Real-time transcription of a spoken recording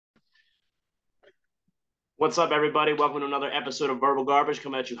What's up, everybody? Welcome to another episode of Verbal Garbage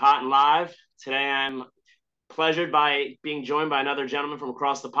coming at you hot and live. Today, I'm pleasured by being joined by another gentleman from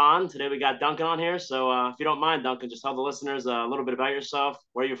across the pond. Today, we got Duncan on here. So, if you don't mind, Duncan, just tell the listeners a little bit about yourself,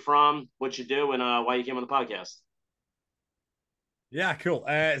 where you're from, what you do, and why you came on the podcast. Yeah, cool.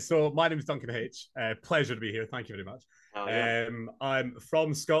 So my name is Duncan Haich. Pleasure to be here. Thank you very much. Hell yeah. I'm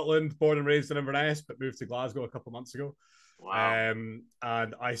from Scotland, born and raised in Inverness, but moved to Glasgow a couple of months ago. Wow.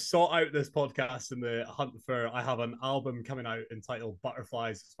 And I sought out this podcast in the hunt for. I have an album coming out entitled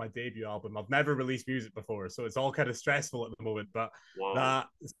Butterflies. It's my debut album. I've never released music before, so it's all kind of stressful at the moment. But Whoa. that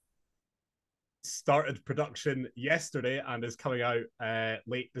started production yesterday and is coming out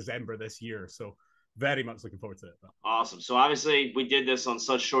late December this year. So very much looking forward to it. Awesome. So, obviously, we did this on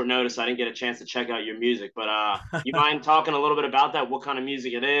such short notice. I didn't get a chance to check out your music, but you mind talking a little bit about that? What kind of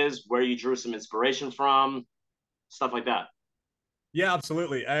music it is, where you drew some inspiration from, stuff like that. Yeah,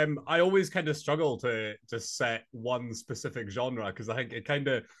 absolutely. I always kind of struggle to set one specific genre because I think it kind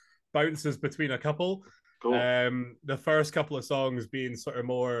of bounces between a couple. Cool. The first couple of songs being sort of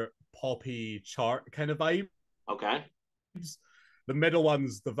more poppy chart kind of vibes. Okay. The middle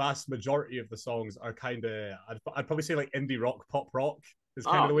ones, the vast majority of the songs are kind of, I'd probably say like indie rock, pop rock is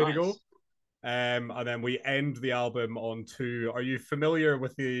kind of Oh, the way to go. nice. And then we end the album on two. Are you familiar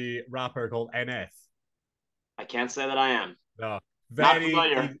with the rapper called NF? I can't say that I am. No, Not very.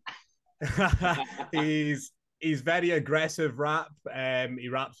 familiar. He's very aggressive rap. He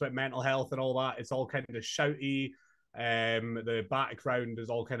raps about mental health and all that. It's all kind of shouty. The background is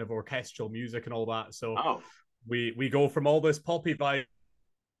all kind of orchestral music and all that. So Oh, we go from all this poppy vibes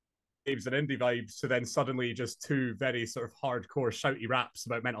and indie vibes to then suddenly just two very sort of hardcore shouty raps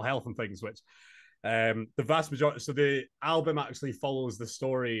about mental health and things, which the vast majority. So the album actually follows the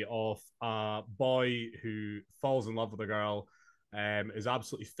story of a boy who falls in love with a girl, is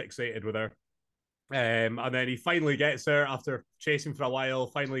absolutely fixated with her. And then he finally gets her after chasing for a while,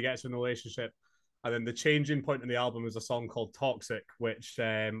 finally gets in a relationship. And then the changing point in the album is a song called Toxic, which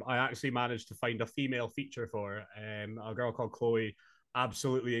I actually managed to find a female feature for, a girl called Chloe,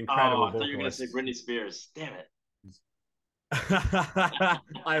 absolutely oh, incredible I thought you were gonna say vocalist. Britney Spears. Damn it.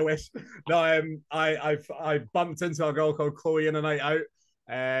 I wish. No, I bumped into a girl called Chloe in a night out,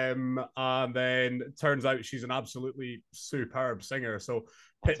 and then it turns out she's an absolutely superb singer. So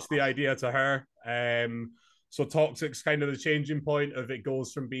That's pitched the awesome. idea to her. So Toxic's kind of the changing point of it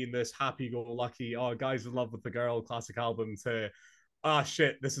goes from being this happy-go-lucky, oh, guys in love with the girl classic album to, ah,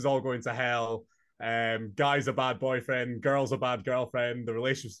 shit, this is all going to hell. Guy's a bad boyfriend, girl's a bad girlfriend, the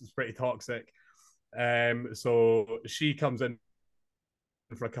relationship's pretty toxic. So she comes in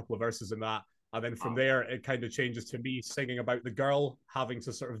for a couple of verses in that. And then from Okay. there, it kind of changes to me singing about the girl having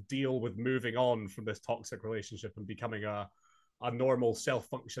to sort of deal with moving on from this toxic relationship and becoming a normal, self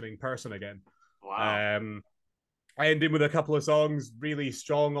functioning person again. Wow. Um, I ended with a couple of songs really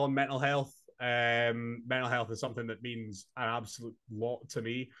strong on mental health. Mental health is something that means an absolute lot to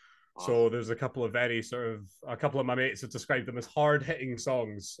me. Awesome. So there's a couple of very sort of a couple of my mates have described them as hard hitting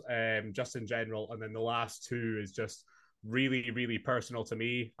songs, just in general. And then the last two is just really, really personal to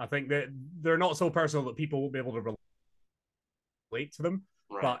me. I think that they're not so personal that people won't be able to relate to them,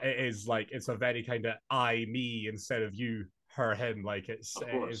 Right. but it is like it's a very kind of I me instead of you her him. Like Of it's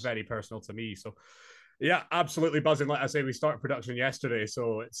course. very personal to me. So yeah, absolutely buzzing. Like I say, we started production yesterday,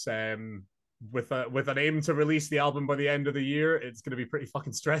 so it's with an aim to release the album by the end of the year. It's going to be pretty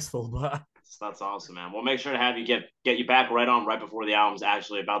fucking stressful, but That's awesome, man. We'll make sure to have you get you back right on right before the album's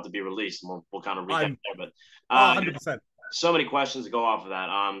actually about to be released, and we'll kind of recap I'm there. But oh, uh, 100%. so many questions to go off of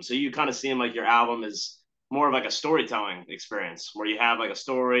that. So you kind of seem like your album is more of like a storytelling experience where you have like a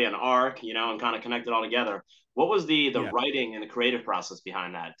story, an arc, and kind of connect it all together. What was the Yeah. writing and the creative process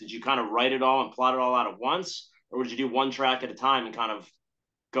behind that? Did you kind of write it all and plot it all out at once, or would you do one track at a time and kind of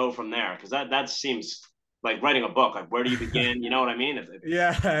go from there? Because that seems like writing a book. Like where do you begin? You know what I mean?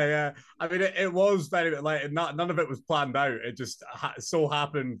 Yeah, yeah. I mean, it was very like none of it was planned out. It just so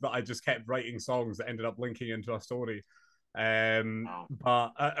happened that I just kept writing songs that ended up linking into a story. Oh,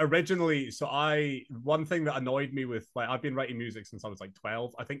 But originally, so I one thing that annoyed me with like I've been writing music since I was like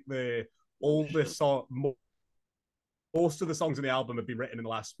 12. I think the holy shit. oldest song, most of the songs in the album have been written in the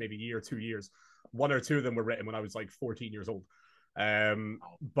last maybe year, 2 years. One or two of them were written when I was like 14 years old.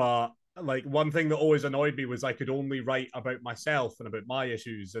 But like one thing that always annoyed me was I could only write about myself and about my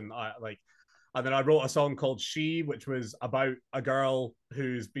issues, and and then I wrote a song called She, which was about a girl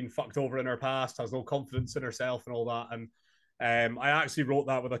who's been fucked over in her past, has no confidence in herself and all that. And I actually wrote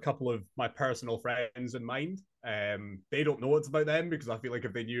that with a couple of my personal friends in mind. They don't know it's about them because I feel like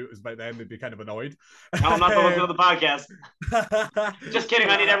if they knew it was about them, they'd be kind of annoyed. Tell them not to listen to the podcast. Just kidding.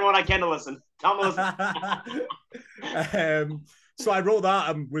 I need But, everyone I can to listen. Tell them to listen. So I wrote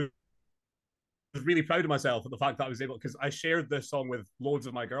that and was really proud of myself at the fact that I was able, because I shared this song with loads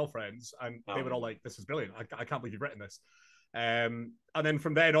of my girlfriends and they were all like, this is brilliant. I can't believe you've written this. And then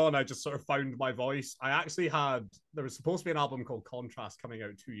from then on, I just sort of found my voice. There was supposed to be an album called Contrast coming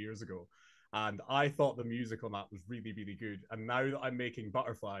out 2 years ago. And I thought the music on that was really, really good. And now that I'm making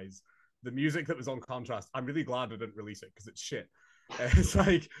Butterflies, the music that was on Contrast, I'm really glad I didn't release it because it's shit. It's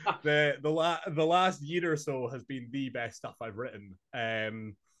like the last year or so has been the best stuff I've written.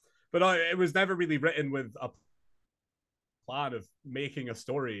 But it was never really written with a plan of making a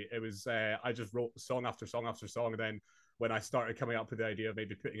story. It was I just wrote song after song after song, and then when I started coming up with the idea of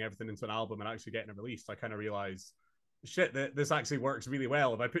maybe putting everything into an album and actually getting it released, I kind of realized, shit, this actually works really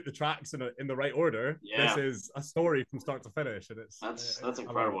well. If I put the tracks in the right order, this is a story from start to finish, and that's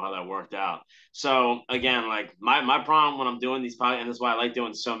incredible how that worked out. So again, like my problem when I'm doing these podcasts, and that's why I like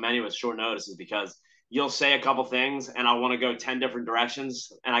doing so many with short notice, is because you'll say a couple things and I want to go 10 different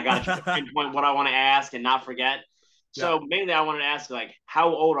directions, and I got to pinpoint what I want to ask and not forget. So mainly I wanted to ask, like, how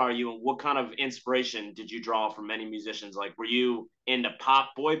old are you and what kind of inspiration did you draw from many musicians? Like, were you into pop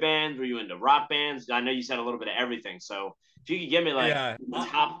boy bands? Were you into rock bands? I know you said a little bit of everything. So if you could give me like the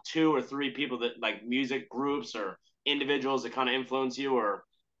top 2 or 3 people that like music groups or individuals that kind of influence you or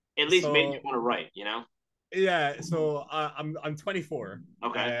at least made you want to write, you know? Yeah. So I'm 24.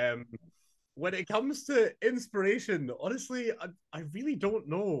 Okay. When it comes to inspiration, honestly, I really don't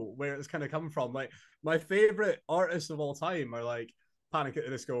know where it's kind of come from. Like my favorite artists of all time are like Panic at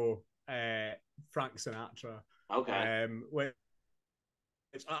the Disco, Frank Sinatra. Okay. Which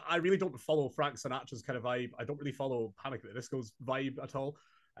I really don't follow Frank Sinatra's kind of vibe. I don't really follow Panic at the Disco's vibe at all.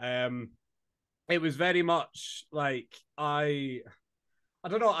 It was very much like I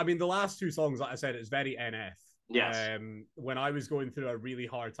don't know. I mean, the last 2 songs, like I said, it's very NF. Yes. When I was going through a really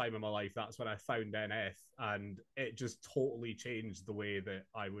hard time in my life, that's when I found NF, and it just totally changed the way that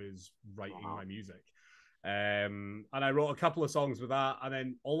I was writing my music. And I wrote a couple of songs with that, and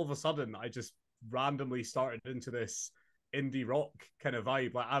then all of a sudden, I just randomly started into this indie rock kind of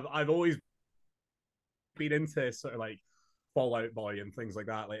vibe. Like I've always been into sort of like Fall Out Boy and things like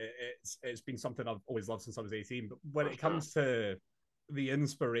that. Like it's been something I've always loved since I was 18. But when it comes to the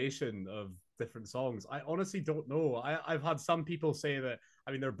inspiration of different songs, I honestly don't know. I've had some people say that,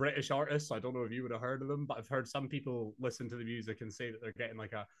 I mean, they're British artists, so I don't know if you would have heard of them, but I've heard some people listen to the music and say that they're getting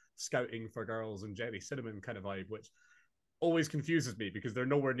like a Scouting for Girls and Jenny Cinnamon kind of vibe, which always confuses me because they're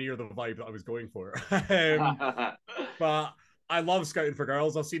nowhere near the vibe that I was going for. But I love Scouting for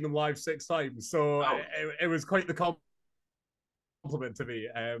Girls. I've seen them live 6 times, so it was quite the compliment to me.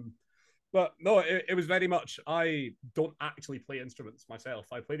 But no, it was very much, I don't actually play instruments myself.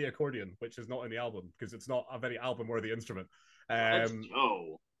 I play the accordion, which is not in the album because it's not a very album-worthy instrument.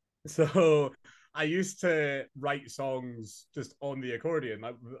 So I used to write songs just on the accordion.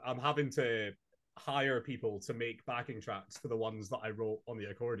 I'm having to hire people to make backing tracks for the ones that I wrote on the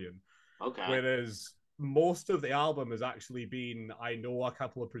accordion. Okay. Whereas most of the album has actually been, I know a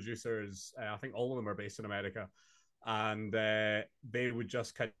couple of producers, I think all of them are based in America, and they would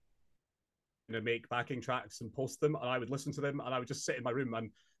just kind of make backing tracks and post them, and I would listen to them, and I would just sit in my room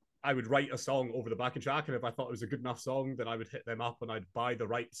and I would write a song over the backing track, and if I thought it was a good enough song, then I would hit them up and I'd buy the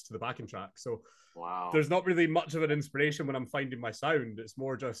rights to the backing track. So there's not really much of an inspiration when I'm finding my sound. It's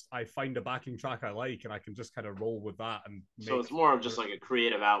more just I find a backing track I like and I can just kind of roll with that. And so it's more of just like a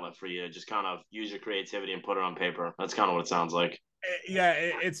creative outlet for you to just kind of use your creativity and put it on paper. That's kind of what it sounds like. Yeah,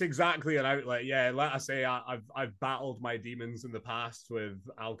 it's exactly an outlet. Yeah, like I say, I've battled my demons in the past with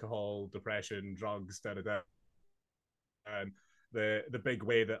alcohol, depression, drugs, and the big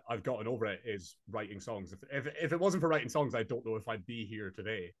way that I've gotten over it is writing songs. If it wasn't for writing songs, I don't know if I'd be here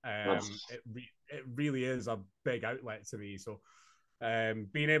today. It really is a big outlet to me. So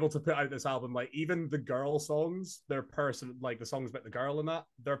being able to put out this album, like even the girl songs, they're personal. Like the songs about the girl in that,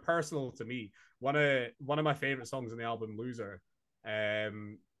 they're personal to me. One of my favorite songs in the album, Loser. I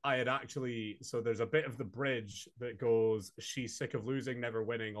had actually, so there's a bit of the bridge that goes, she's sick of losing, never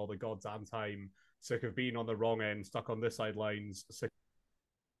winning, all the goddamn time, sick of being on the wrong end, stuck on the sidelines, sick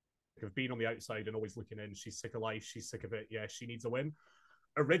of being on the outside and always looking in, she's sick of life, she's sick of it, yeah, she needs a win.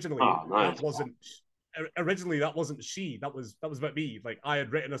 Originally, that wasn't she, that was about me. Like I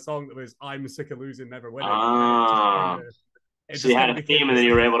had written a song that was, I'm sick of losing, never winning. So you had a theme and then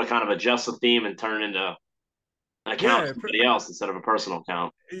you were able to kind of adjust the theme and turn it into an account for somebody else instead of a personal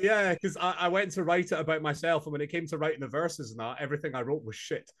account. Yeah, because I went to write it about myself, and when it came to writing the verses and that, everything I wrote was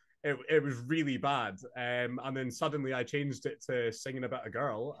shit. it was really bad. And then suddenly I changed it to singing about a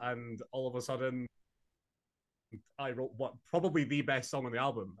girl, and all of a sudden I wrote what probably the best song on the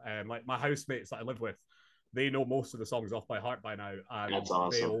album. Like my housemates that I live with, they know most of the songs off by heart by now, and That's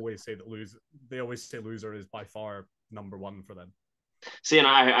awesome. they always say Loser is by far number one for them. See, and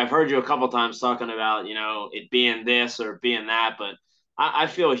I've heard you a couple times talking about, it being this or being that, but I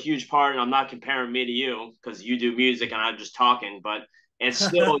feel a huge part, and I'm not comparing me to you because you do music and I'm just talking, but it's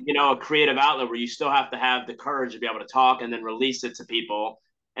still, a creative outlet where you still have to have the courage to be able to talk and then release it to people.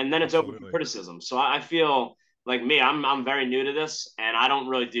 And then it's open for Absolutely. criticism. So I feel like me, I'm very new to this and I don't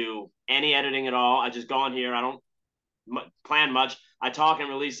really do any editing at all. I just go on here. I don't plan much. I talk and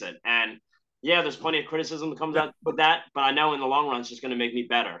release it. And yeah, there's plenty of criticism that comes Yeah, out with that, but I know in the long run it's just going to make me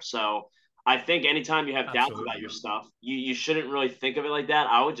better. So I think anytime you have doubts about absolutely. your stuff, you shouldn't really think of it like that.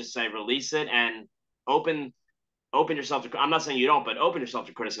 I would just say release it and open open yourself to. I'm not saying you don't, but open yourself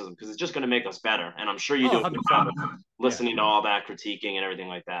to criticism because it's just going to make us better. And I'm sure you Oh, do a good job 100%. of Yeah. listening to all that critiquing and everything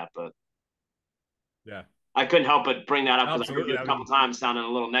like that. But Yeah. I couldn't help but bring that up because I heard you Absolutely. a I couple mean, times sounding a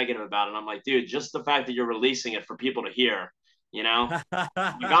little negative about it. And I'm like, dude, just the fact that you're releasing it for people to hear, you know, like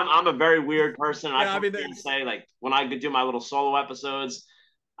I'm a very weird person. And I yeah, I come mean, here and it's, say, like, when I do my little solo episodes,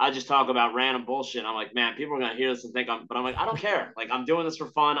 I just talk about random bullshit. I'm like, man, people are going to hear this and think but I'm like, I don't care. Like, I'm doing this for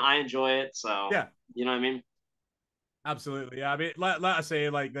fun. I enjoy it. So, yeah, you know what I mean? absolutely. Yeah, I mean, let us say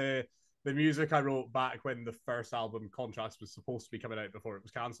like the music I wrote back when the first album Contrast was supposed to be coming out before it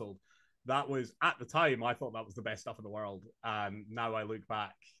was cancelled. That was at the time I thought that was the best stuff in the world, and now I look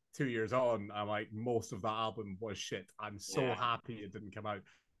back 2 years on, I'm like most of that album was shit. I'm so Yeah. happy it didn't come out,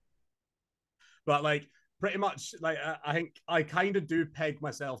 but like pretty much like I think I kind of do peg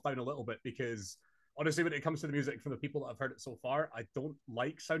myself down a little bit because honestly, when it comes to the music from the people that have heard it so far, I don't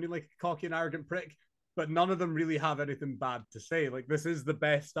like sounding like a cocky and arrogant prick, but none of them really have anything bad to say. Like this is the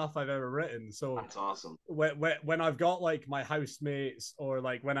best stuff I've ever written. So That's awesome. when I've got like my housemates or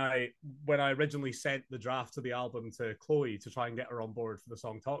like when I originally sent the draft to the album to Chloe to try and get her on board for the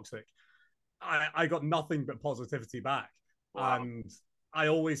song Toxic, I got nothing but positivity back. Wow. And I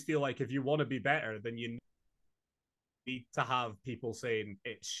always feel like if you want to be better, then you need to have people saying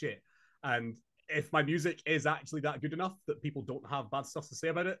it's shit. And if my music is actually that good enough that people don't have bad stuff to say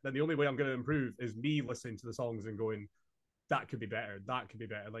about it, then the only way I'm going to improve is me listening to the songs and going, that could be better. That could be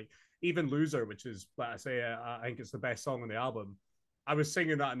better. Like even Loser, which is, like I say, I think it's the best song on the album. I was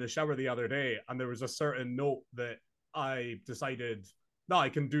singing that in the shower the other day, and there was a certain note that I decided, no, I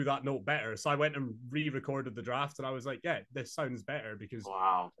can do that note better. So I went and re-recorded the draft, and I was like, yeah, this sounds better because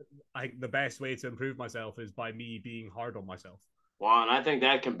Wow. I think the best way to improve myself is by me being hard on myself. Well, and I think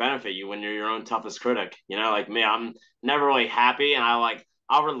that can benefit you when you're your own toughest critic. Like me, I'm never really happy, and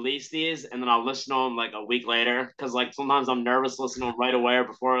I'll release these and then I'll listen to them like a week later because like sometimes I'm nervous listening to them right away or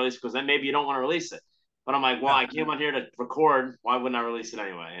before I release because then maybe you don't want to release it. But I'm like, well, Yeah, I came on here to record. Why wouldn't I release it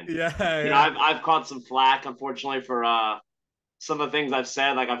anyway? And yeah, yeah, I've caught some flack unfortunately for some of the things I've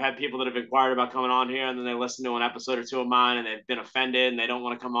said. Like I've had people that have inquired about coming on here and then they listen to an episode or two of mine and they've been offended and they don't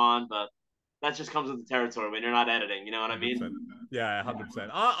want to come on, but that just comes with the territory when you're not editing. You know what I 100%. mean? Yeah, 100%.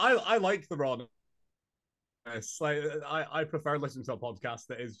 I like the rawness. Like I prefer listening to a podcast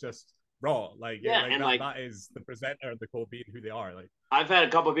that is just raw. Yeah, Like and that is the presenter and the co being who they are. Like I've had a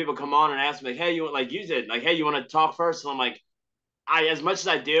couple of people come on and ask me, like, hey, you like you did, like, hey, you want to talk first? And I'm like, I as much as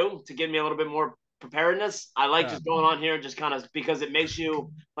I do to give me a little bit more preparedness, I like yeah, just going on here and just kind of because it makes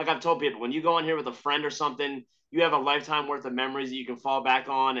you like I've told people when you go on here with a friend or something, you have a lifetime worth of memories that you can fall back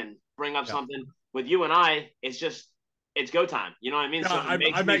on and bring up yeah. something. With you and I, it's go time. You know what I mean? Yeah, So it I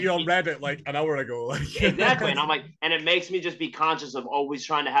makes met me you on Reddit like an hour ago. exactly. And I'm like, and it makes me just be conscious of always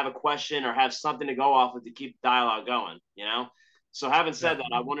trying to have a question or have something to go off with to keep the dialogue going. So having yeah. said that,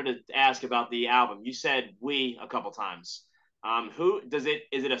 I wanted to ask about the album. You said we a couple times. Who does it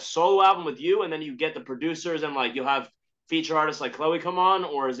is it a solo album with you and then you get the producers and like you'll have feature artists like Chloe come on,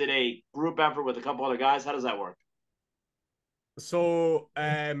 or is it a group effort with a couple other guys? How does that work? So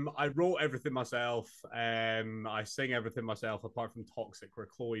I wrote everything myself. I sing everything myself apart from Toxic where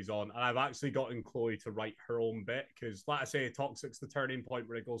Chloe's on. And I've actually gotten Chloe to write her own bit because like I say, Toxic's the turning point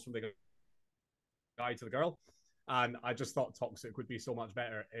where it goes from the guy to the girl. And I just thought Toxic would be so much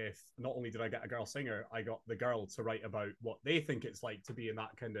better if not only did I get a girl singer, I got the girl to write about what they think it's like to be in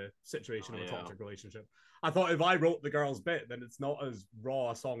that kind of situation of a toxic relationship. I thought if I wrote the girl's bit, then it's not as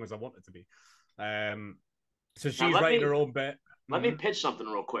raw a song as I want it to be. So Now she's writing her own bit. let me pitch something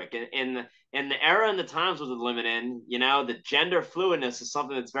real quick. In the era and the times we're living in, the gender fluidness is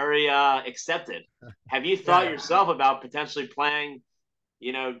something that's very accepted. Have you thought Yeah. yourself about potentially playing,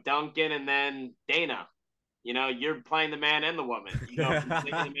 Duncan and then Dana? You know, you're playing the man and the woman. You go from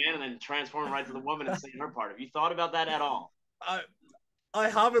singing the man and then transforming right to the woman and singing her part. Have you thought about that at all? I I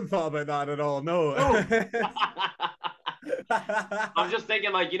haven't thought about that at all. No. Boom. I'm just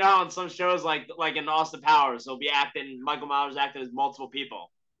thinking, like, you know, on some shows, like in Austin Powers, they'll be acting. Michael Myers acting as multiple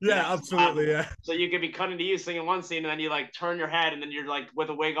people. You know, Yeah, absolutely. Yeah. so you could be cutting to you singing one scene, and then you like turn your head, and then you're like with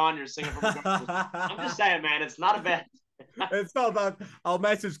a wig on, you're singing from a different. I'm just saying, man, it's not a bad. It's not bad. I'll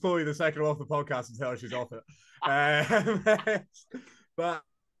message Chloe the second off the podcast and tell her she's off it. But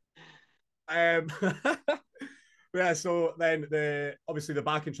um, yeah. So then obviously the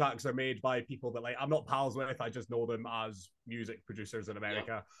backing tracks are made by people that like I'm not pals with. I just know them as music producers in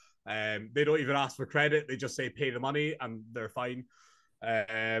America. They don't even ask for credit. They just say pay the money and they're fine.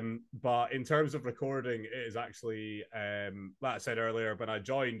 But in terms of recording, it is actually like I said earlier, when I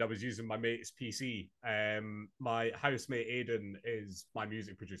joined, I was using my mate's PC. My housemate Aiden is my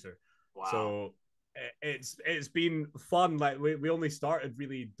music producer. Wow. So it's been fun. Like we only started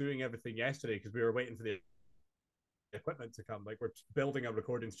really doing everything yesterday because we were waiting for the equipment to come. Like we're building a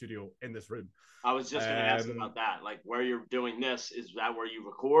recording studio in this room. I was just going to ask about that. Like where you're doing this, is that where you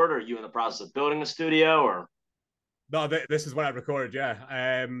record, or are you in the process of building a studio, or? No, this is what I record. Yeah.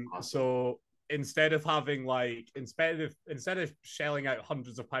 Awesome. So instead of having like instead of shelling out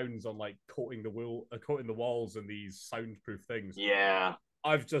hundreds of pounds on like coating the walls and these soundproof things, yeah,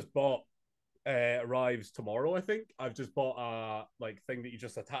 I've just bought. Arrives tomorrow. I think I've just bought a like thing that you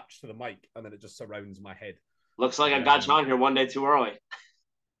just attach to the mic and then it just surrounds my head. Looks like I got you on here one day too early.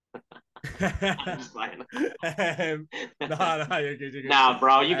 I'm just playing. You're good. Nah,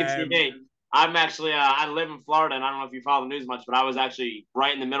 bro, you can see me. I'm actually, I live in Florida, and I don't know if you follow the news much, but I was actually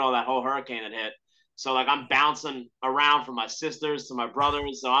right in the middle of that whole hurricane that hit. So, like, I'm bouncing around from my sisters to my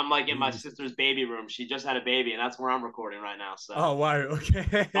brothers. So, I'm like in my sister's baby room. She just had a baby, and that's where I'm recording right now. So, oh, wow.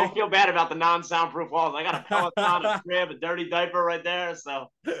 Okay. Don't feel bad about the non soundproof walls. I got a Peloton, a crib, a dirty diaper right there. So,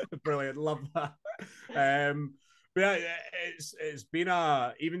 brilliant. Love that. But yeah, it's been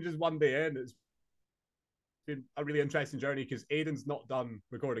even just one day in, it's been a really interesting journey because Aiden's not done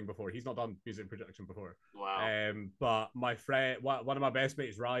recording before. He's not done music production before. Wow. But my friend, one of my best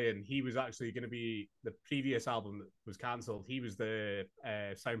mates, Ryan, he was actually going to be the previous album that was cancelled. He was the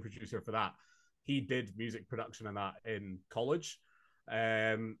sound producer for that. He did music production and that in college.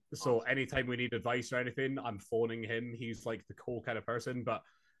 So anytime we need advice or anything, I'm phoning him. He's like the cool kind of person, but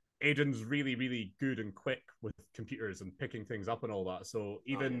Aiden's really, really good and quick with computers and picking things up and all that. So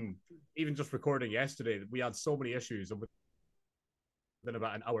even just recording yesterday, we had so many issues, and within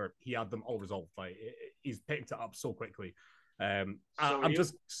about an hour, he had them all resolved. Like he's picked it up so quickly. I'm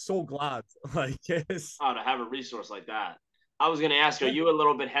just so glad. Like, yes. Oh, to have a resource like that. I was going to ask, are you a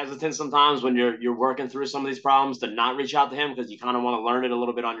little bit hesitant sometimes when you're working through some of these problems to not reach out to him because you kind of want to learn it a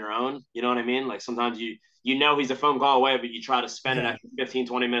little bit on your own? You know what I mean? Like sometimes you know he's a phone call away, but you try to spend an extra 15,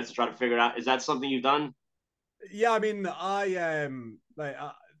 20 minutes to try to figure it out. Is that something you've done? Yeah, I mean, the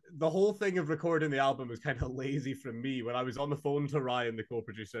whole thing of recording the album was kind of lazy from me. When I was on the phone to Ryan, the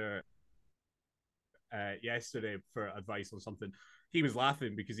co-producer, yesterday for advice on something, he was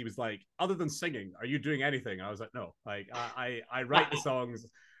laughing because he was like, other than singing, are you doing anything? And I was like, no, like I write the songs.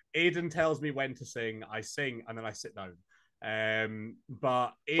 Aiden tells me when to sing, I sing, and then I sit down.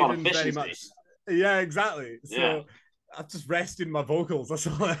 But Aiden's very much, yeah, exactly. So yeah. I'm just resting my vocals. That's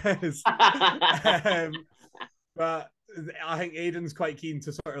all it is. But I think Aiden's quite keen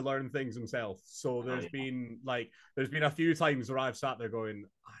to sort of learn things himself. So there's been a few times where I've sat there going,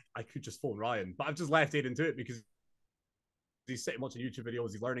 I could just phone Ryan, but I've just left Aiden to it because he's sitting watching YouTube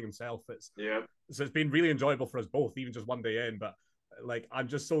videos, he's learning himself. So it's been really enjoyable for us both, even just one day in. But like, I'm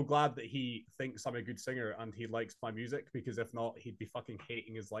just so glad that he thinks I'm a good singer and he likes my music, because if not, he'd be fucking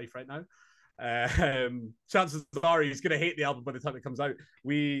hating his life right now. Chances are he's gonna hate the album by the time it comes out.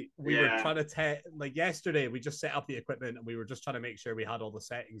 We were trying to like yesterday, we just set up the equipment and we were just trying to make sure we had all the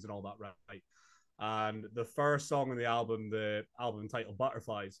settings and all that right. And the first song on the album titled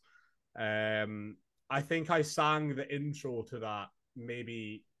Butterflies, I think I sang the intro to that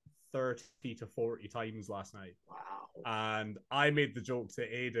maybe 30 to 40 times last night. Wow. And I made the joke to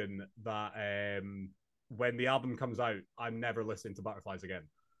Aiden that when the album comes out, I'm never listening to Butterflies again.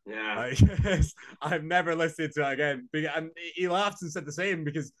 Yeah. I've never listened to it again. And he laughed and said the same,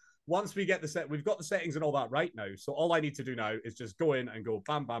 because once we get we've got the settings and all that right now. So all I need to do now is just go in and go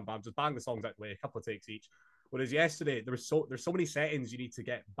bam, bam, bam, just bang the songs out the way, a couple of takes each. Whereas yesterday, there's so many settings you need to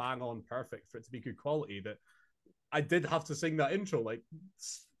get bang on perfect for it to be good quality that I did have to sing that intro like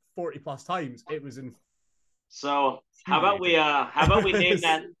 40 plus times. It was in. So how about we name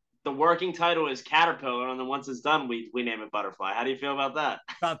that? The working title is Caterpillar, and then once it's done, we name it Butterfly. How do you feel about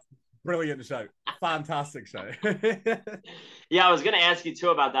that? Brilliant show. Fantastic show. Yeah, I was gonna ask you too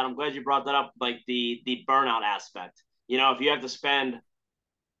about that. I'm glad you brought that up, like the burnout aspect. You know, if you have to spend,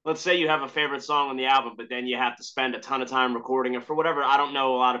 let's say you have a favorite song on the album, but then you have to spend a ton of time recording it for whatever. I don't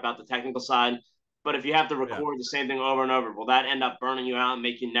know a lot about the technical side, but if you have to Yeah. record the same thing over and over, will that end up burning you out and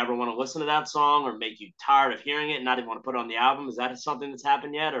make you never want to listen to that song, or make you tired of hearing it and not even want to put it on the album? Is that something that's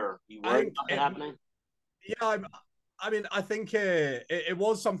happened yet, or are you I worried think about that happening? yeah, I mean, I think it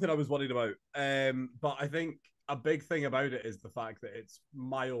was something I was worried about. But I think a big thing about it is the fact that it's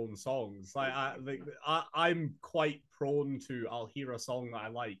my own songs. I'm quite prone to, I'll hear a song that I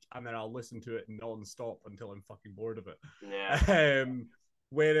like and then I'll listen to it non-stop until I'm fucking bored of it. Yeah.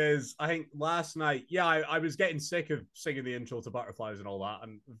 Whereas I think last night, yeah, I was getting sick of singing the intro to Butterflies and all that,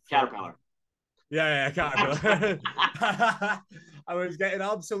 and Caterpillar. yeah, Caterpillar. I was getting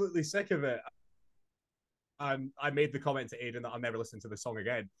absolutely sick of it, and I made the comment to Aiden that I'll never listen to the song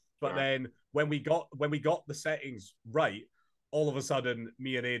again. But Sure. then when we got the settings right, all of a sudden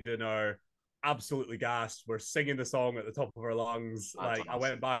me and Aiden are absolutely gassed. We're singing the song at the top of our lungs. That's I awesome.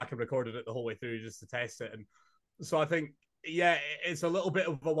 went back and recorded it the whole way through just to test it. And so I think, yeah, it's a little bit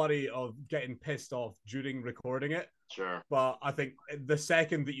of a worry of getting pissed off during recording it. Sure. But I think the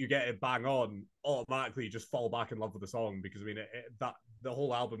second that you get it bang on, automatically you just fall back in love with the song, because I mean that the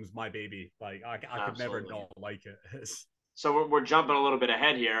whole album's my baby. Like I could never not like it. So we're jumping a little bit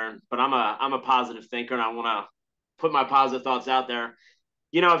ahead here, but I'm a positive thinker, and I want to put my positive thoughts out there.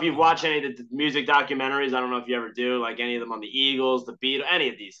 You know, if you watch any of the music documentaries, I don't know if you ever do, like any of them on the Eagles, the Beatles, any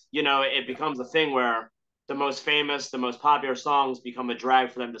of these, you know, it becomes a thing where the most famous, the most popular songs become a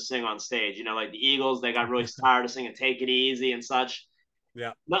drag for them to sing on stage. You know, like the Eagles, they got really tired of singing "Take It Easy" and such.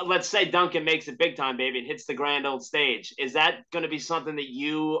 Yeah. Let's say Duncan makes it big time, baby, and hits the grand old stage. Is that going to be something that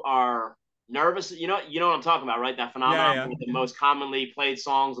you are nervous? You know what I'm talking about, right? That phenomenon Yeah. where the most commonly played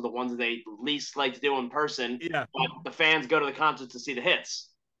songs are the ones that they least like to do in person, Yeah. but the fans go to the concert to see the hits.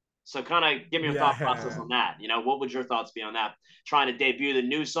 So kind of give me your thought process Yeah. on that. You know, what would your thoughts be on that? Trying to debut the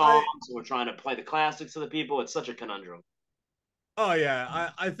new songs I or trying to play the classics to the people? It's such a conundrum. Oh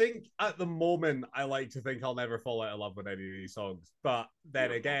yeah, I think at the moment I like to think I'll never fall out of love with any of these songs. But then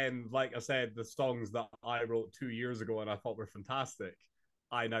Beautiful. again, like I said, the songs that I wrote 2 years ago and I thought were fantastic,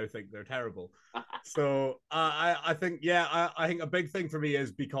 I now think they're terrible. So I think yeah, I think a big thing for me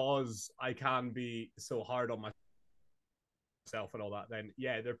is because I can be so hard on myself and all that. Then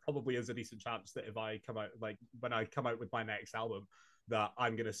yeah, there probably is a decent chance that if I come out, like when I come out with my next album, that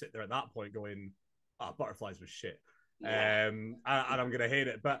I'm gonna sit there at that point going, "Ah, Butterflies was shit." Yeah. And I'm gonna hate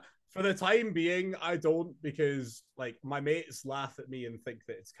it. But for the time being, I don't, because like my mates laugh at me and think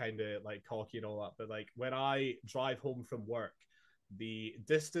that it's kind of like cocky and all that. But like when I drive home from work, the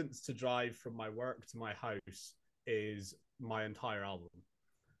distance to drive from my work to my house is my entire album.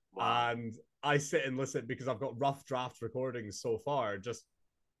 Wow. And I sit and listen because I've got rough draft recordings so far just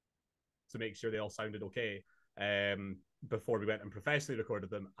to make sure they all sounded okay. Before we went and professionally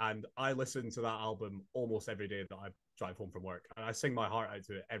recorded them. And I listen to that album almost every day that I drive home from work. And I sing my heart out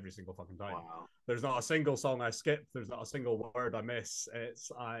to it every single fucking time. Wow. There's not a single song I skip. There's not a single word I miss.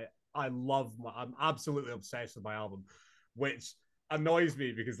 I'm absolutely obsessed with my album, which annoys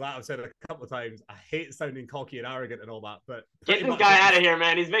me because, like I've said a couple of times, I hate sounding cocky and arrogant and all that. But Get this guy out of here,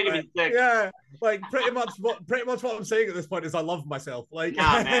 man. He's making me sick. yeah, like pretty much what I'm saying at this point is I love myself. Like,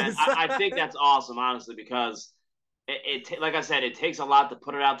 Nah, man. I think that's awesome, honestly, because like I said, it takes a lot to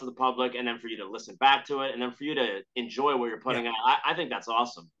put it out to the public, and then for you to listen back to it, and then for you to enjoy what you're yeah, putting out. I think that's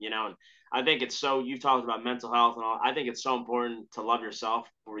awesome, you know. And I think it's so. You talked about mental health and all. I think it's so important to love yourself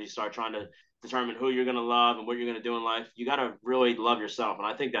before you start trying to determine who you're gonna love and what you're gonna do in life. You got to really love yourself, and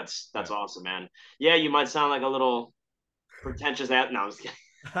I think that's yeah. awesome, man. Yeah, you might sound like a little pretentious. That no, I'm just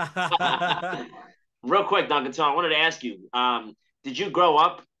kidding. Real quick, Duncan, so I wanted to ask you, did you grow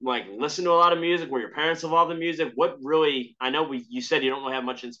up like listen to a lot of music? Were your parents involved in music? What really? I know you said you don't really have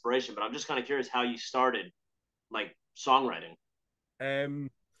much inspiration, but I'm just kind of curious how you started like songwriting. um,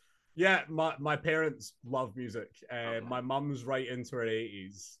 yeah, my parents love music. Okay. My mum's right into her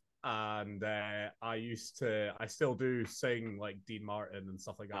 80s, and I still do sing like Dean Martin and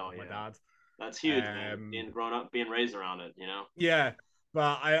stuff like that Oh with my yeah, dad. that's huge, man. Um, Being grown up, being raised around it, you know. yeah,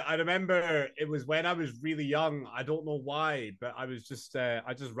 but I remember it was when I was really young. I don't know why, but I just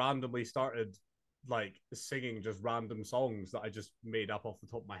randomly started like singing just random songs that I just made up off the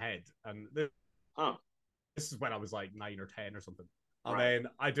top of my head, and Huh? this is when I was like 9 or 10 or something. And Right. then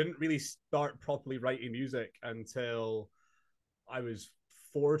I didn't really start properly writing music until I was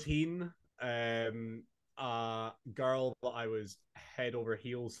 14. A girl that I was head over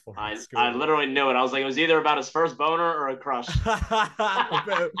heels for in I school. literally knew it. I was like, it was either about his first boner or a crush. a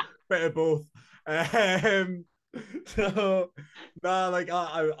bit, bit of both. Um, so nah, like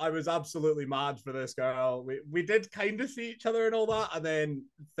I was absolutely mad for this girl. We did kind of see each other and all that, and then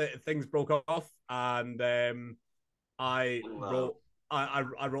things broke off, and I wrote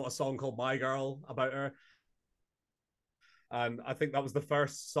I wrote a song called My Girl about her, and I think that was the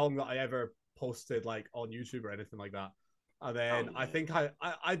first song that I ever posted like on YouTube or anything like that. And then I think I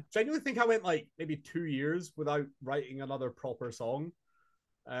genuinely think I went like maybe 2 years without writing another proper song.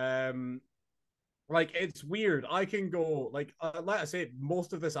 Um, like it's weird. I can go like I said,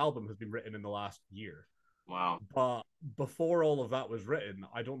 most of this album has been written in the last year. Wow. But before all of that was written,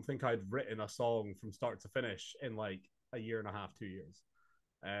 I don't think I'd written a song from start to finish in like a year and a half, 2 years.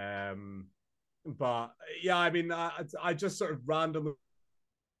 Um, but yeah, I mean, I just sort of randomly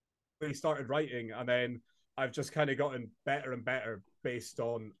started writing, and then I've just kind of gotten better and better based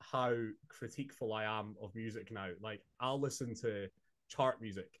on how critiqueful I am of music now. Like I'll listen to chart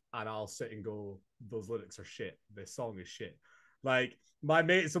music and I'll sit and go, those lyrics are shit. This song is shit. Like my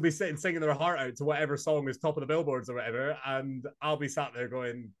mates will be sitting singing their heart out to whatever song is top of the billboards or whatever, and I'll be sat there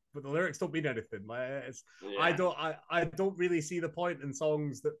going, but the lyrics don't mean anything. Like I don't really see the point in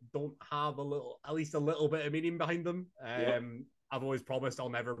songs that don't have at least a little bit of meaning behind them. I've always promised I'll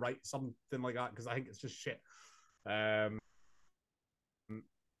never write something like that because I think it's just shit.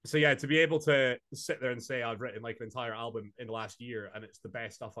 So yeah, to be able to sit there and say I've written like an entire album in the last year and it's the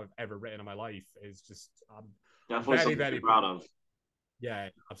best stuff I've ever written in my life is just definitely very, something very to be proud of. Yeah,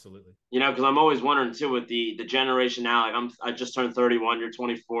 absolutely. You know, because I'm always wondering too with the generation now. Like I just turned 31. You're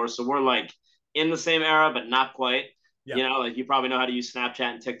 24, so we're like in the same era, but not quite. Yeah. You know, like you probably know how to use Snapchat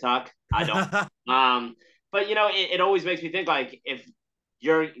and TikTok. I don't. But you know, it always makes me think like if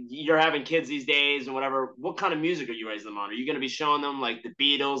you're having kids these days and whatever, what kind of music are you raising them on? Are you going to be showing them like the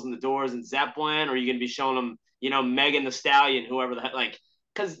Beatles and the Doors and Zeppelin, or are you going to be showing them, you know, Megan the Stallion, whoever the heck, like,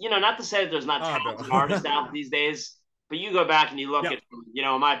 because you know, not to say that there's not talented no. artists out these days, but you go back and you look Yep. at, you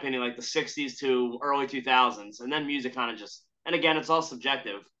know, in my opinion, like the 60s to early 2000s, and then music kind of just, and again, it's all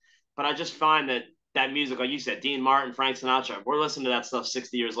subjective, but I just find that music, like you said, Dean Martin, Frank Sinatra, we're listening to that stuff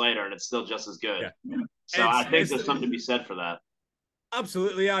 60 years later, and it's still just as good. Yeah. So I think there's something to be said for that.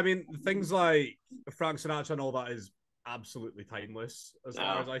 Absolutely. I mean, things like Frank Sinatra and all that is absolutely timeless as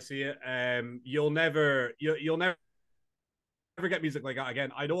far as I see it. You'll never get music like that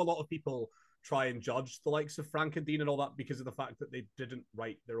again. I know a lot of people try and judge the likes of Frank and Dean and all that because of the fact that they didn't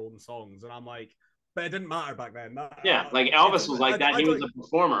write their own songs, and I'm like, but it didn't matter back then. Yeah, like Elvis was like that. He was a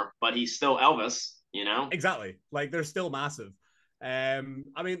performer, but he's still Elvis. You know, exactly. Like they're still massive. I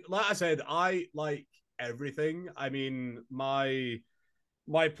mean, like I said, I like everything. I mean, my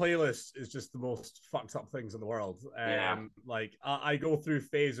playlist is just the most fucked up things in the world. Like I go through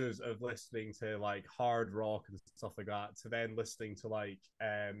phases of listening to like hard rock and stuff like that to then listening to like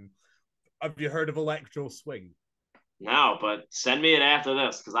have you heard of electro swing? No, but send me it after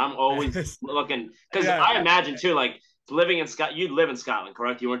this because I'm always looking, because I imagine too, like living in Scotland, you live in Scotland,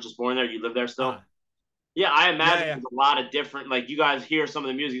 correct? You weren't just born there, you live there still. Yeah, I imagine there's a lot of different, like you guys hear some of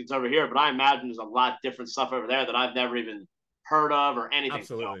the music that's over here, but I imagine there's a lot different stuff over there that I've never even heard of or anything.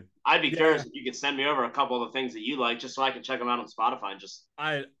 Absolutely. So I'd be curious if you could send me over a couple of the things that you like just so I can check them out on Spotify and just.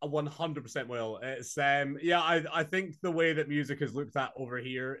 I 100% will. It's I think the way that music is looked at over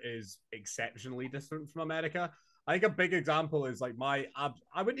here is exceptionally different from America. I think a big example is like I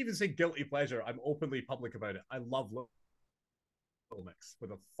wouldn't even say guilty pleasure. I'm openly public about it. I love Little Mix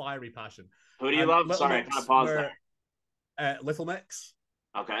with a fiery passion. Who do you love? Little Sorry, Mix I kind of paused there. Little Mix.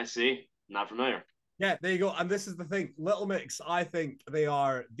 Okay, see, not familiar. Yeah, there you go. And this is the thing. Little Mix, I think they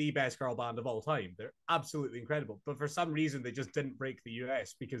are the best girl band of all time. They're absolutely incredible. But for some reason, they just didn't break the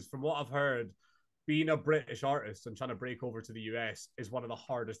US because from what I've heard, being a British artist and trying to break over to the US is one of the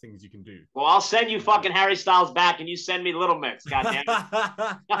hardest things you can do. Well, I'll send you fucking Harry Styles back and you send me Little Mix. God damn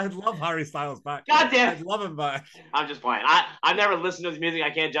it. I'd love Harry Styles back. God damn it. I'd love him back. I'm just playing. I've never listened to his music.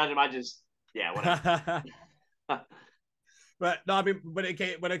 I can't judge him. I just, yeah, whatever. But no, I mean, when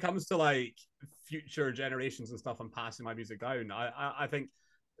it comes to like future generations and stuff, and passing my music down, I think,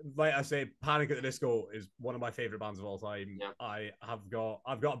 like I say, Panic at the Disco is one of my favorite bands of all time. Yeah. I've got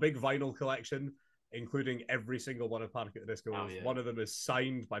a big vinyl collection, including every single one of Panic at the Disco. One of them is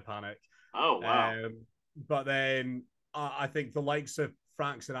signed by Panic. Oh wow! But then I think the likes of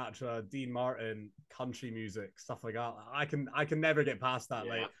Frank Sinatra, Dean Martin, country music, stuff like that, I can never get past that.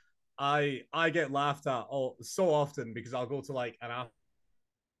 Yeah. Like I get laughed at so often because I'll go to like an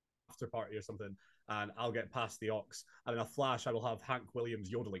after party or something and I'll get past the aux and in a flash I will have Hank Williams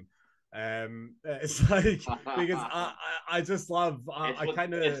yodeling It's like because I just love I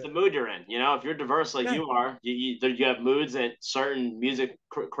kind of it's the mood you're in. You know, if you're diverse like yeah you are, you have moods that certain music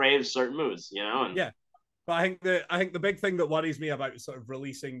craves certain moods. You know, and yeah. But I think the big thing that worries me about sort of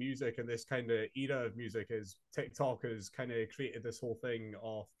releasing music in this kind of era of music is TikTok has kind of created this whole thing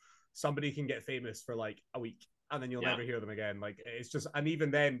of somebody can get famous for like a week and then you'll yeah, never hear them again. Like it's just, and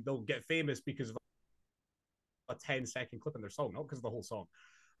even then they'll get famous because of a 10-second clip in their song, not because of the whole song.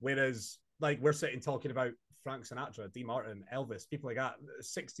 Whereas like we're sitting talking about Frank Sinatra, D. Martin, Elvis, people like that.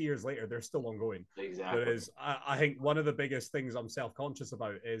 60 years later, they're still ongoing. exactly. Whereas I think one of the biggest things I'm self-conscious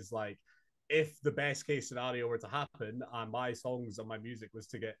about is like if the best case scenario were to happen and my songs and my music was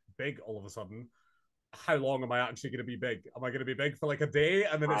to get big all of a sudden, how long am I actually going to be big? Am I going to be big for like a day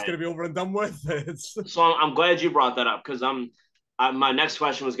and then it's Right. going to be over and done with? It's So I'm glad you brought that up because my next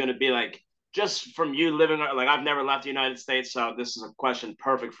question was going to be like just from you living like I've never left the United States, so this is a question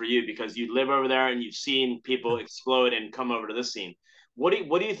perfect for you because you live over there and you've seen people explode and come over to this scene. What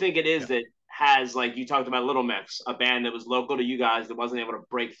do you think it is yeah. that has like you talked about Little Mix, a band that was local to you guys that wasn't able to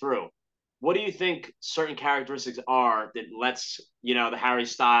break through? What do you think certain characteristics are that lets the Harry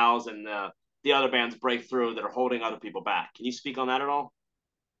Styles and the other bands break through that are holding other people back? Can you speak on that at all?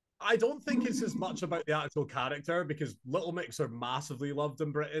 I don't think it's as much about the actual character because Little Mix are massively loved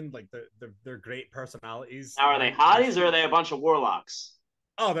in Britain. Like they're great personalities. Now, are I they think there's hotties or are they a bunch of warlocks?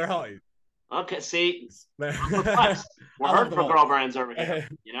 oh they're hot. Okay, see, I'm I perplexed. We're love hurting them for all. girl brands over here,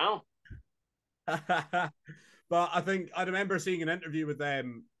 you know? But I think I remember seeing an interview with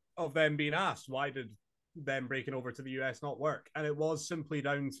them of them being asked why did them breaking over to the US not work, and it was simply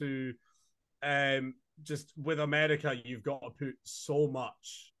down to um, just with America, you've got to put so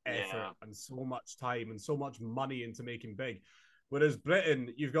much effort Yeah, and so much time and so much money into making big. Whereas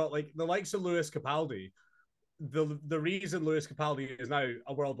Britain, you've got like the likes of Lewis Capaldi. The reason Lewis Capaldi is now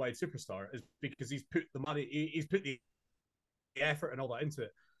a worldwide superstar is because he's put the money, he's put the effort and all that into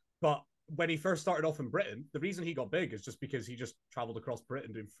it. But when he first started off in Britain, the reason he got big is just because he just traveled across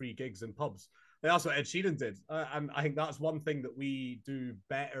Britain doing free gigs in pubs. That's what Ed Sheeran did, and I think that's one thing that we do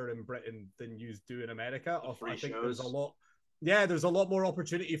better in Britain than you do in America. the I free think there's a shows. lot, yeah, there's a lot more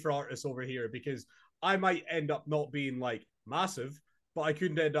opportunity for artists over here because I might end up not being like massive, but I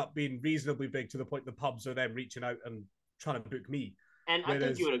could end up being reasonably big to the point the pubs are then reaching out and trying to book me. And I think you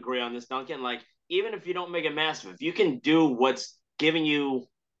Whereas, would agree on this, Duncan. Like, even if you don't make it massive, if you can do what's giving you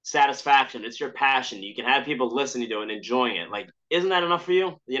satisfaction, it's your passion. You can have people listening to it and enjoying it. Like, isn't that enough for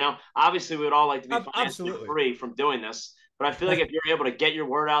you? You know, obviously, we would all like to be financially absolutely. free from doing this, but I feel like if you're able to get your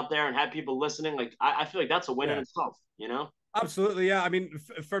word out there and have people listening, like, I feel like that's a win in Yeah. itself. You know? Absolutely, yeah. I mean,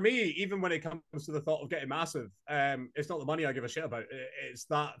 for me, even when it comes to the thought of getting massive, it's not the money I give a shit about. It's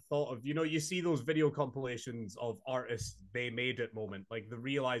that thought of you see those video compilations of artists they made it moment, like they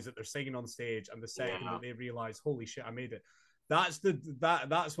realize that they're singing on stage, and the second Yeah. that they realize, holy shit, I made it. That's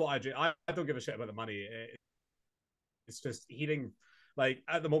what I do. I don't give a shit about the money. It's just hearing, like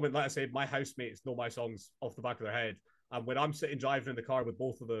at the moment, like I said, my housemates know my songs off the back of their head. And when I'm sitting driving in the car with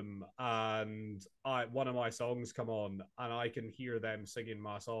both of them, and one of my songs come on, and I can hear them singing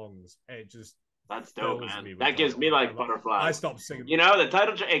my songs, it just That's dope, fills man. me with That joy. gives me like I butterflies. stopped singing. You know, the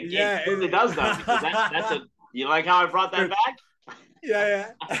title track, it Yeah, totally does though, because that's a, you like how I brought that back?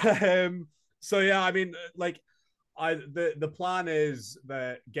 yeah, yeah. So yeah, I mean, like, the plan is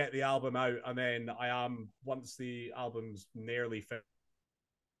that get the album out, and then I am once the album's nearly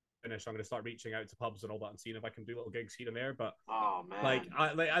finished, I'm going to start reaching out to pubs and all that and seeing if I can do little gigs here and there. But Oh like,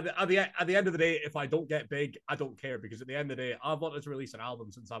 man. at the end of the day, if I don't get big, I don't care because at the end of the day, I've wanted to release an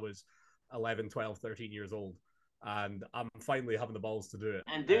album since I was 11, 12, 13 years old. And I'm finally having the balls to do it.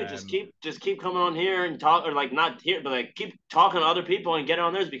 And dude, just keep coming on here and talk, or like not here, but like keep talking to other people and get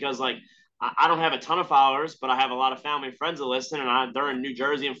on theirs because like I don't have a ton of followers, but I have a lot of family and friends that listen, and they're in New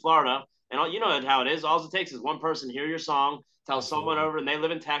Jersey and Florida, and you know how it is. All it takes is one person hear your song, tell someone Absolutely. over, and they live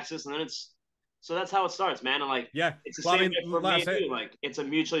in Texas, and then it's so that's how it starts, man. And like Yeah. it's the Well, I same mean, way for me that's and it. you. Like it's a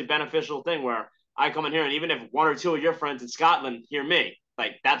mutually beneficial thing where I come in here, and even if one or two of your friends in Scotland hear me,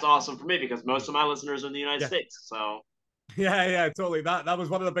 like that's awesome for me because most of my listeners are in the United Yeah. States. So Yeah, totally. That was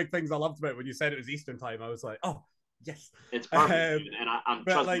one of the big things I loved about it when you said it was Eastern time. I was like, oh, yes. it's perfect, Um, dude. And I'm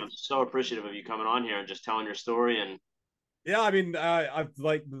but trust me, like, I'm so appreciative of you coming on here and just telling your story. And yeah, I mean, I've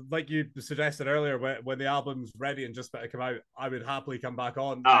like you suggested earlier, when the album's ready and just about to come out, I would happily come back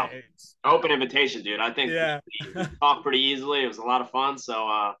on. oh, It's open invitation, dude. I think yeah, we talked pretty easily. It was a lot of fun. So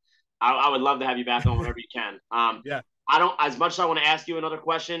I would love to have you back on whenever you can. yeah, I don't as much as I want to ask you another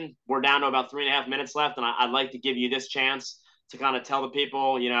question. We're down to about 3.5 minutes left, and I'd like to give you this chance to kind of tell the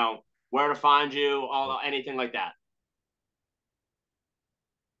people, where to find you, all anything like that.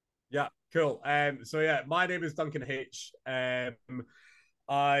 yeah. Cool. So yeah, my name is Duncan Haich.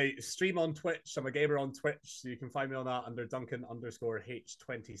 I stream on Twitch. I'm a gamer on Twitch, so you can find me on that under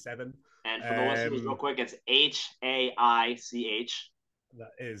Duncan_H27. And for the listeners, real quick, it's Haich.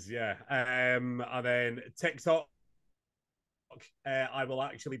 That is, yeah. And then TikTok, I will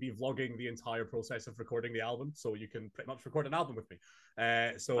actually be vlogging the entire process of recording the album, so you can pretty much record an album with me.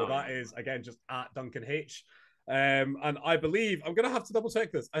 So that is, again, just at Duncan Haich. And I believe I'm gonna have to double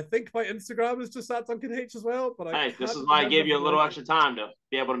check this. I think my Instagram is just at Duncan Haich as well, but hey, this is why I gave you a little extra time to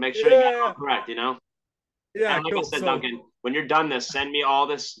be able to make sure you got it all correct, you know? Yeah, and like cool. I said, Duncan, when you're done this, send me all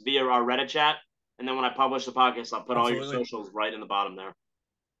this via our Reddit chat, and then when I publish the podcast, I'll put all your socials right in the bottom there.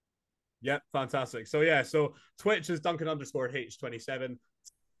 Yep, fantastic. So yeah, so Twitch is Duncan_H27.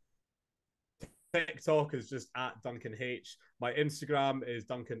 TikTok is just at Duncan Haich. My Instagram is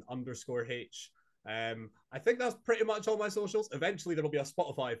Duncan_H. I think that's pretty much all my socials. Eventually, there will be a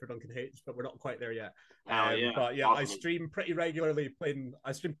Spotify for Duncan Haich, but we're not quite there yet. Yeah. But yeah, awesome. I stream pretty regularly playing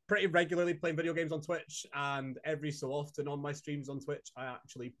video games on Twitch, and every so often on my streams on Twitch, I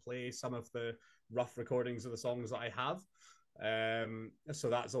actually play some of the rough recordings of the songs that I have.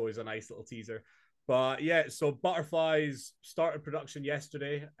 So that's always a nice little teaser. But yeah, so Butterflies started production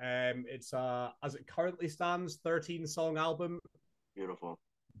yesterday. It's as it currently stands, 13-song album. Beautiful.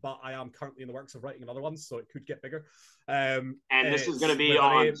 But I am currently in the works of writing another one, so it could get bigger. And this is going to be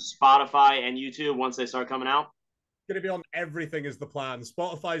on Spotify and YouTube once they start coming out? Going to be on everything is the plan.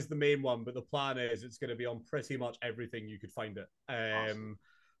 Spotify is the main one, but the plan is it's going to be on pretty much everything you could find it. Awesome.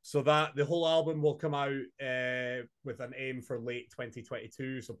 So that the whole album will come out with an aim for late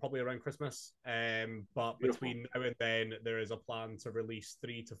 2022, so probably around Christmas. But Beautiful. Between now and then, there is a plan to release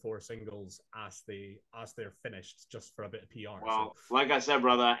 3 to 4 singles as they're finished, just for a bit of PR. Well, so, like I said,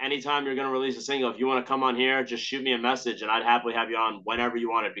 brother, anytime you're going to release a single, if you want to come on here, just shoot me a message, and I'd happily have you on whenever you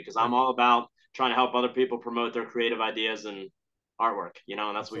want it, because I'm all about trying to help other people promote their creative ideas and artwork, you know,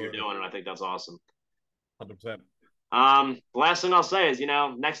 and that's Absolutely. What you're doing, and I think that's awesome. 100%. The last thing I'll say is, you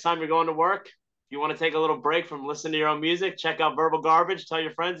know, next time you're going to work, if you want to take a little break from listening to your own music, check out Verbal Garbage. Tell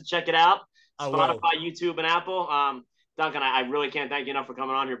your friends to check it out. Spotify, YouTube, and Apple. Duncan, I really can't thank you enough for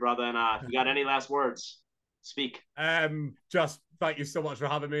coming on here, brother. And if you got any last words, speak. Just thank you so much for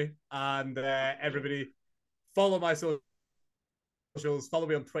having me. And everybody, follow my socials. Follow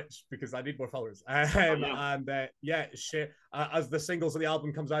me on Twitch because I need more followers. And share as the singles of the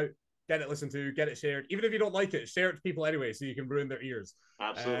album comes out. Get it listened to, get it shared. Even if you don't like it, share it to people anyway, so you can ruin their ears.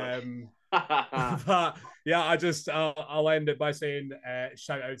 Absolutely. But yeah, I'll end it by saying,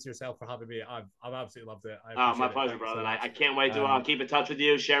 shout out to yourself for having me. I've absolutely loved it. My pleasure, brother. So I can't wait to keep in touch with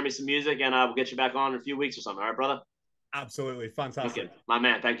you. Share me some music, and we'll get you back on in a few weeks or something. All right, brother? Absolutely, fantastic. Okay. My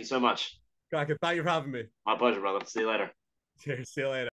man, thank you so much. Thank you for having me. My pleasure, brother. See you later. Cheers. See you later.